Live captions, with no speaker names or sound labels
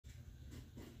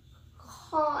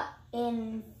caught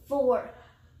in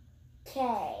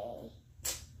 4K.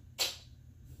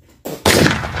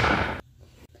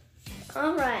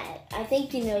 Alright, I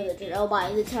think you know the drill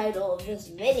by the title of this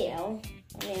video.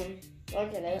 I mean,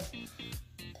 look at it.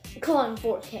 Caught in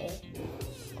 4K.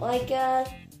 Like,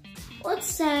 let's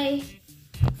say,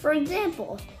 for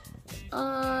example,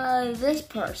 this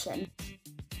person.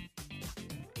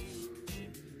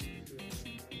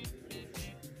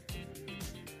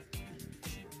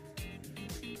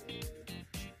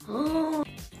 Oh.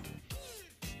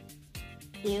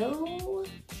 Ew.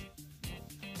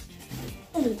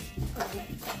 I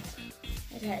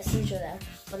had a seizure there,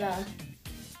 but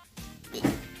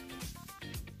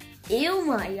ew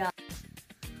my god.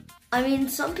 I mean,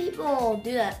 some people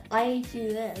do that. I do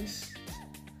this,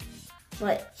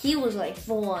 but he was like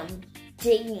full on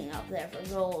digging up there for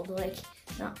gold, like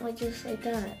not like just like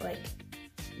that, like.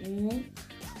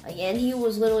 Again, he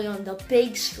was literally on the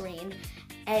big screen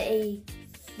at a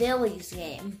Phillies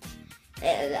game.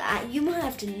 You might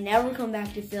have to never come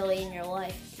back to Philly in your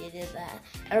life if you did that.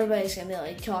 Everybody's gonna be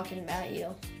like talking about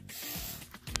you.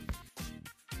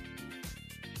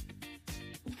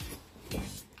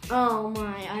 Oh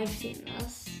my, I've seen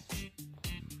this.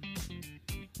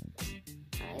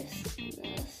 I've seen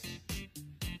this.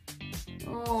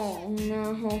 Oh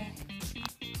no.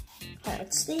 Alright,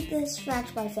 let's state this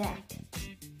fact by fact.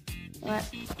 What?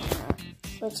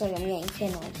 Looks like I'm getting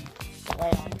kindled.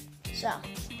 Right on. So.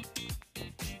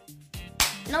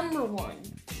 Number 1,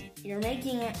 you're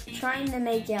trying to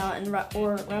make out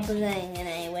or representing in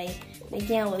any way,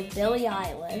 making out with Billie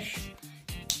Eilish.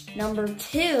 Number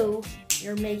 2,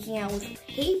 you're making out with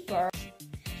paper.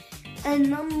 And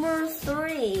number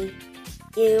 3,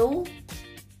 ew,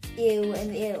 ew,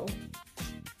 and ew.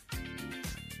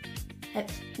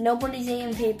 Nobody's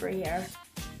eating paper here.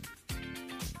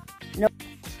 No,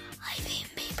 I've eaten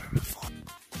paper before.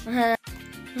 I'm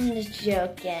just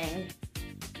joking.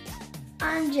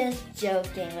 I'm just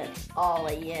joking with all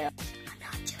of you. I'm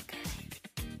not joking.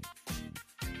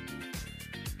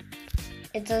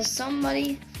 It says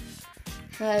somebody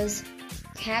has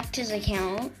hacked his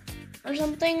account or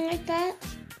something like that.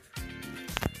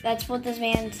 That's what this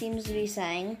man seems to be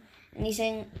saying. And he's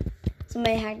saying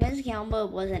somebody hacked his account, but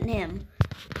it wasn't him.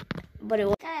 But it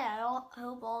was. Okay, I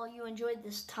hope all of you enjoyed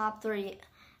this top 3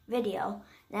 video.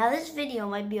 Now this video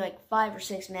might be like 5 or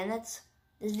 6 minutes.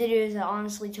 This video has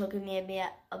honestly taken me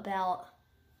about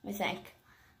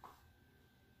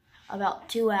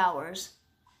 2 hours.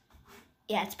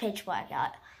 Yeah, it's pitch black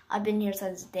out. I've been here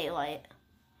since daylight.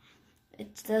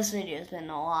 This video's been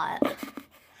a lot.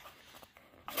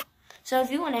 So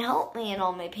if you want to help me in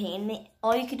all my pain,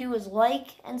 all you can do is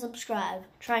like and subscribe.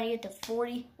 Trying to get to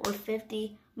 40 or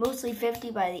 50, mostly 50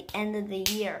 by the end of the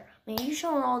year. I mean, you're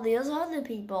showing all these other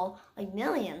people, like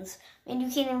millions. I mean,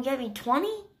 you can't even get me 20?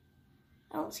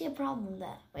 I don't see a problem with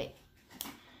that. Wait.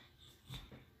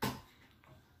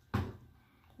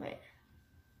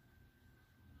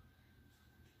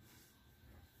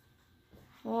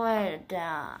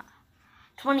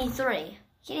 23.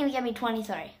 Can't even get me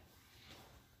 23.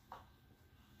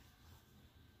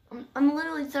 I'm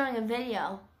literally throwing a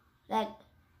video that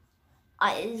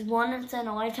is once in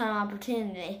a lifetime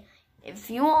opportunity. If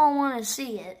you all want to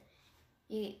see it,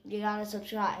 you gotta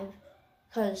subscribe,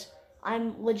 because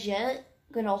I'm legit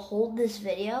gonna hold this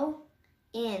video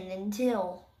in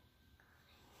until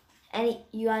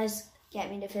you guys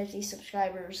get me to 50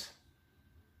 subscribers.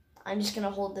 I'm just gonna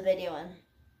hold the video in.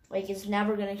 Like, it's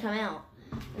never gonna come out.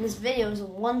 And this video is a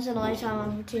once in a lifetime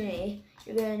opportunity.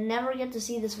 You're gonna never get to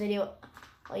see this video,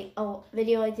 like a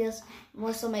video like this,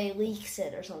 unless somebody leaks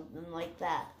it or something like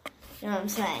that. You know what I'm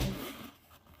saying?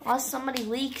 Unless somebody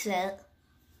leaks it,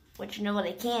 which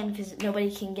nobody can, because nobody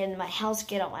can get in my house,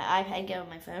 get on my iPad, get on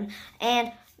my phone,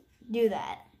 and do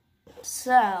that.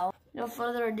 So, no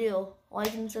further ado,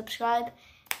 like and subscribe,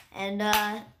 and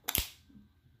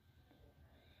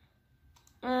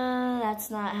that's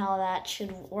not how that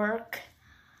should work.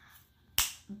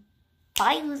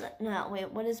 Bye. No,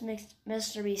 wait, what does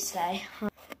Mr. Beast say?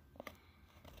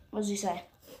 What does he say?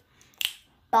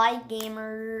 Bye,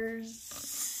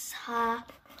 gamers.